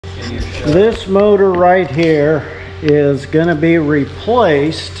This motor right here is going to be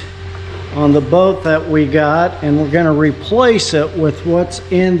replaced on the boat that we got, and we're going to replace it with what's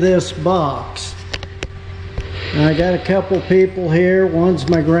in this box. Now, I got a couple people here. One's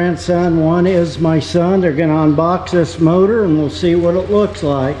my grandson, one is my son. They're going to unbox this motor and we'll see what it looks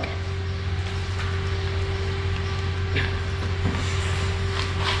like.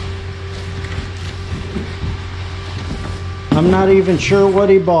 I'm not even sure what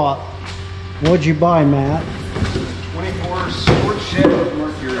he bought. What'd you buy, Matt? 24 sport shed with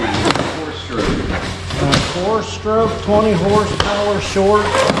Mercury, 4-stroke. 4-stroke, 20 horsepower short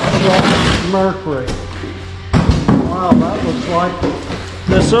Mercury. Wow, that looks like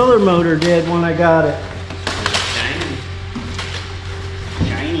this other motor did when I got it.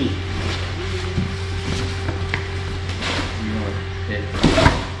 Shiny.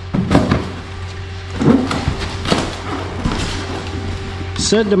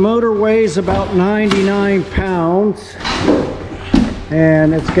 Said the motor weighs about 99 pounds,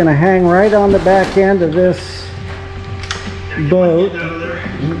 and it's going to hang right on the back end of this boat.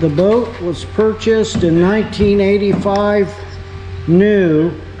 The boat was purchased in 1985,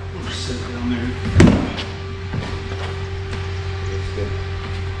 new.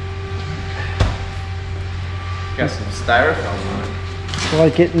 Got some styrofoam on it.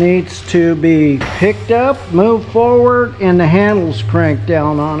 Like it needs to be picked up, moved forward, and the handles cranked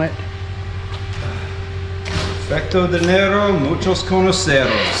down on it. Efecto dinero, muchos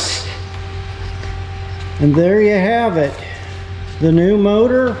conoceros. And there you have it. The new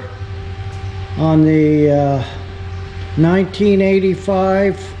motor on the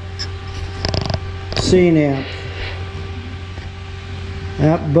 1985 C-Nymph.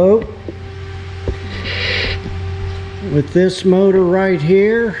 That boat with this motor right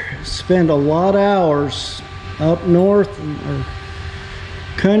here, spent a lot of hours up north.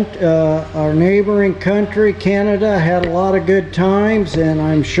 Our neighboring country, Canada, had a lot of good times, and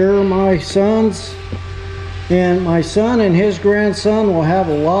I'm sure my son and his grandson will have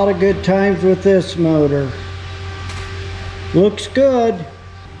a lot of good times with this motor. Looks good.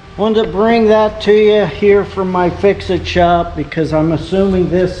 Wanted to bring that to you here from my Fixit shop because I'm assuming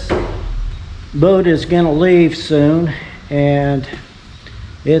this boat is going to leave soon, and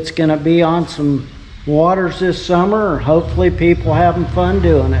it's going to be on some waters this summer. Hopefully people having fun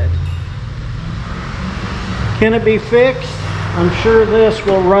doing it. Can it be fixed? I'm sure this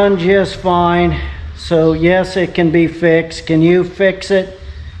will run just fine. So yes, it can be fixed. Can you fix it?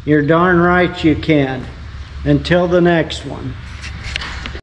 You're darn right you can. Until the next one.